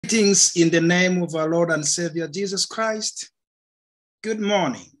Greetings in the name of our Lord and Savior, Jesus Christ. Good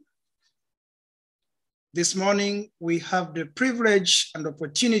morning. This morning, we have the privilege and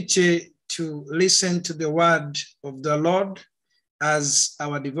opportunity to listen to the word of the Lord as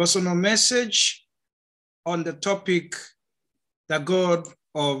our devotional message on the topic, the God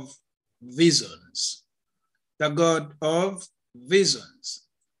of visions. The God of visions.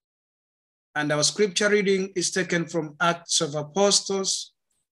 And our scripture reading is taken from Acts of Apostles,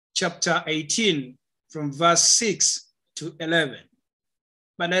 chapter 18, from verse 6 to 11.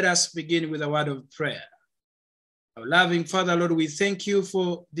 But let us begin with a word of prayer. Our loving Father, Lord, we thank you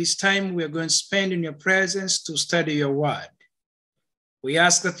for this time we are going to spend in your presence to study your word. We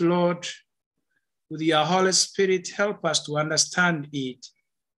ask that, Lord, with your Holy Spirit, help us to understand it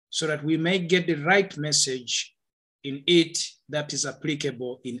so that we may get the right message in it that is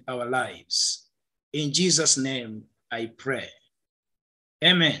applicable in our lives. In Jesus' name, I pray.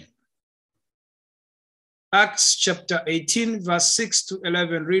 Amen. Acts chapter 18, verse 6 to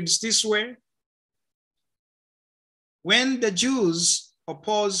 11 reads this way. When the Jews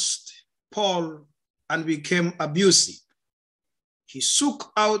opposed Paul and became abusive, he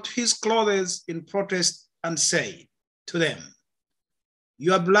shook out his clothes in protest and said to them,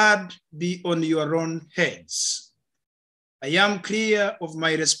 "Your blood be on your own heads. I am clear of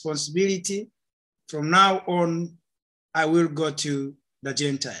my responsibility. From now on, I will go to the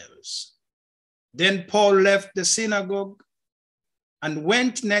Gentiles." Then Paul left the synagogue and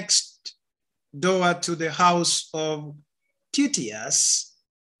went next door to the house of Titius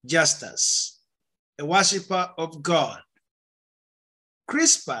Justus, a worshiper of God.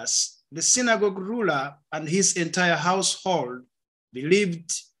 Crispus, the synagogue ruler, and his entire household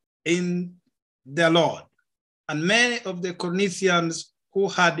believed in the Lord, and many of the Corinthians who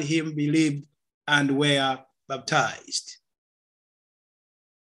had him believed and were baptized.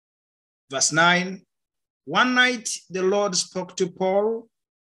 Verse 9, one night the Lord spoke to Paul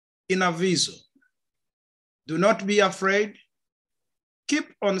in a vision. "Do not be afraid.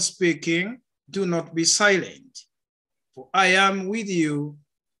 Keep on speaking. Do not be silent. For I am with you,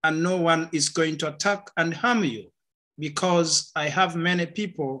 and no one is going to attack and harm you, because I have many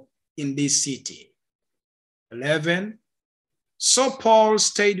people in this city." 11, so Paul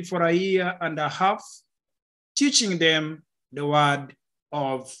stayed for a year and a half, teaching them the word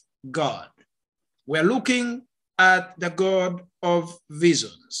of God. We're looking at the God of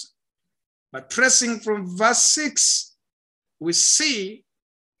visions. But tracing from verse 6, we see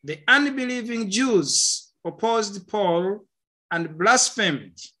the unbelieving Jews opposed Paul and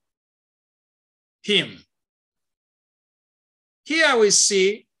blasphemed him. Here we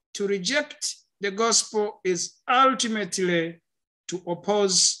see to reject the gospel is ultimately to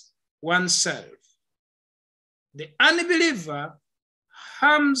oppose oneself. The unbeliever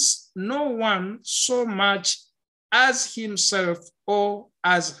harms no one so much as himself or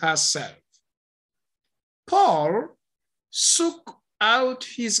as herself. Paul shook out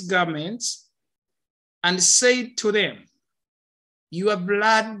his garments and said to them, "Your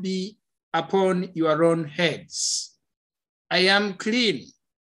blood be upon your own heads. I am clean.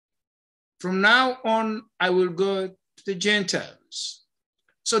 From now on, I will go to the Gentiles."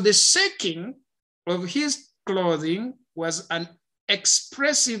 So the shaking of his clothing was an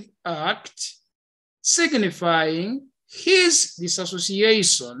expressive act signifying his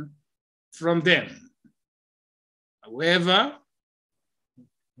disassociation from them. However,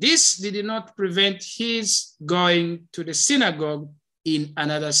 this did not prevent his going to the synagogue in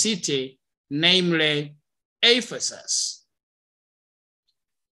another city, namely Ephesus.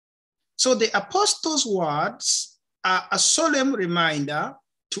 So the apostles' words are a solemn reminder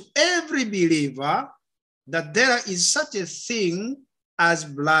to every believer that there is such a thing as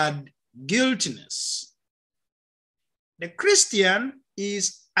blood guiltiness. The Christian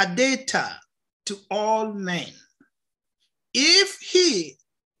is a debtor to all men. If he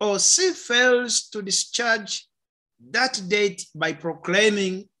or she fails to discharge that debt by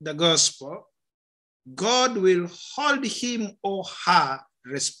proclaiming the gospel, God will hold him or her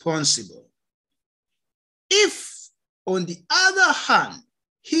responsible. If, on the other hand,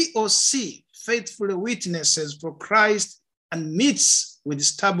 he or she faithfully witnesses for Christ and meets with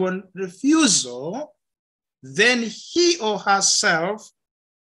stubborn refusal, then he or herself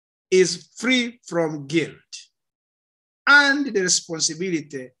is free from guilt, and the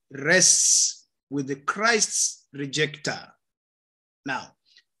responsibility rests with the Christ's rejecter. Now,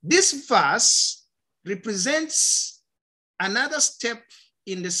 this verse represents another step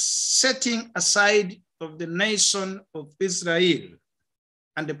in the setting aside of the nation of Israel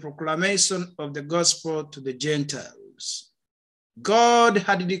and the proclamation of the gospel to the Gentiles. God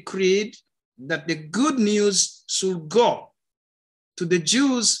had decreed that the good news should go to the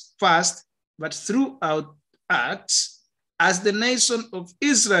Jews first, but throughout Acts, as the nation of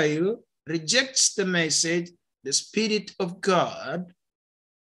Israel rejects the message, the Spirit of God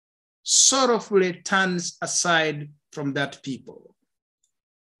sorrowfully turns aside from that people.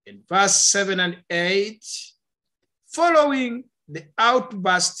 In verse 7 and 8, following the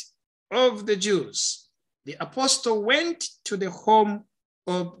outburst of the Jews, the apostle went to the home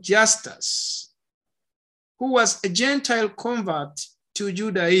of Justus, who was a Gentile convert to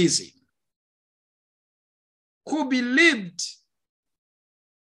Judaism, who believed,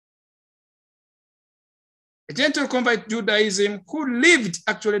 a Gentile convert to Judaism, who lived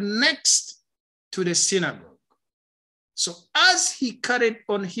actually next to the synagogue. So as he carried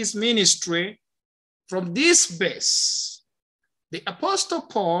on his ministry from this base, the apostle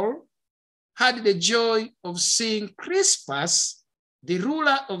Paul had the joy of seeing Crispus, the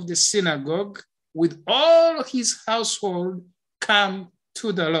ruler of the synagogue, with all his household come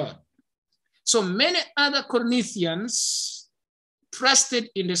to the Lord. So many other Corinthians trusted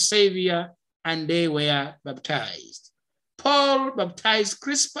in the Savior and they were baptized. Paul baptized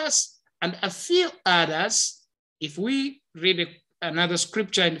Crispus and a few others. If we read another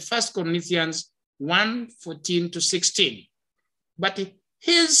scripture in 1 Corinthians 1:14-16, but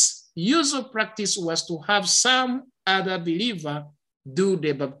his usual practice was to have some other believer do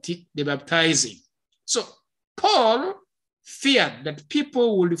the baptizing. So Paul feared that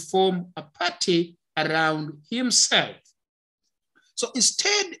people would form a party around himself. So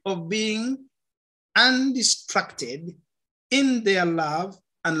instead of being undistracted in their love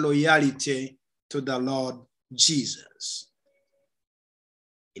and loyalty to the Lord Jesus.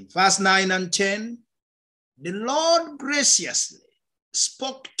 In verse 9 and 10, the Lord graciously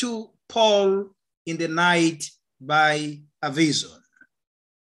spoke to Paul in the night by a vision,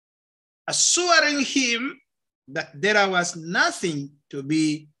 assuring him that there was nothing to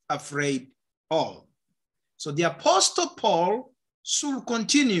be afraid of. So the apostle Paul should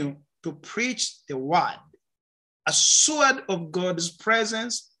continue to preach the word, assured of God's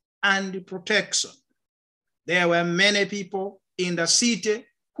presence and protection. There were many people in the city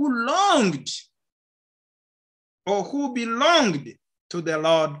who longed or who belonged to the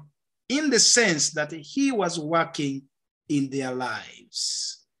Lord in the sense that he was working in their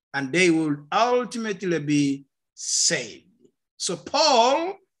lives and they would ultimately be saved. So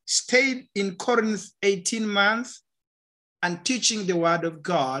Paul stayed in Corinth 18 months and teaching the word of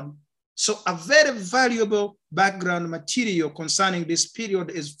God. So a very valuable background material concerning this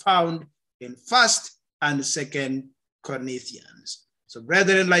period is found in 1st and 2nd Corinthians. So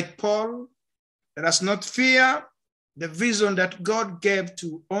brethren, like Paul, let us not fear the vision that God gave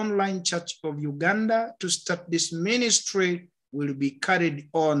to Online Church of Uganda to start this ministry will be carried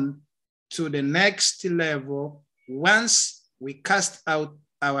on to the next level once we cast out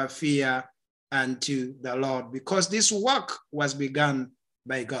our fear unto the Lord, because this work was begun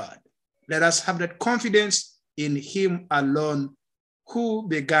by God. Let us have that confidence in him alone who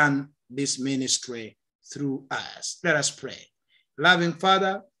began this ministry through us. Let us pray. Loving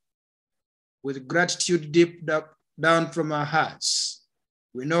Father, with gratitude deep down from our hearts,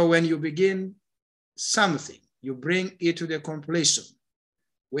 we know when you begin something, you bring it to the completion.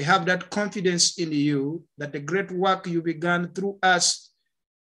 We have that confidence in you that the great work you began through us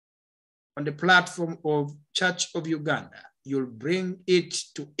on the platform of Church of Uganda, you'll bring it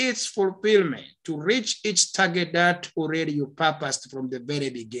to its fulfillment, to reach its target that already you purposed from the very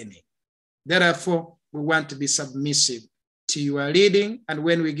beginning. Therefore, we want to be submissive to your leading, and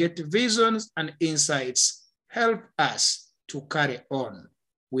when we get visions and insights, help us to carry on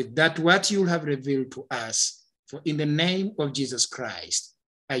with that what you have revealed to us. For in the name of Jesus Christ,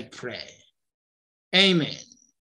 I pray. Amen.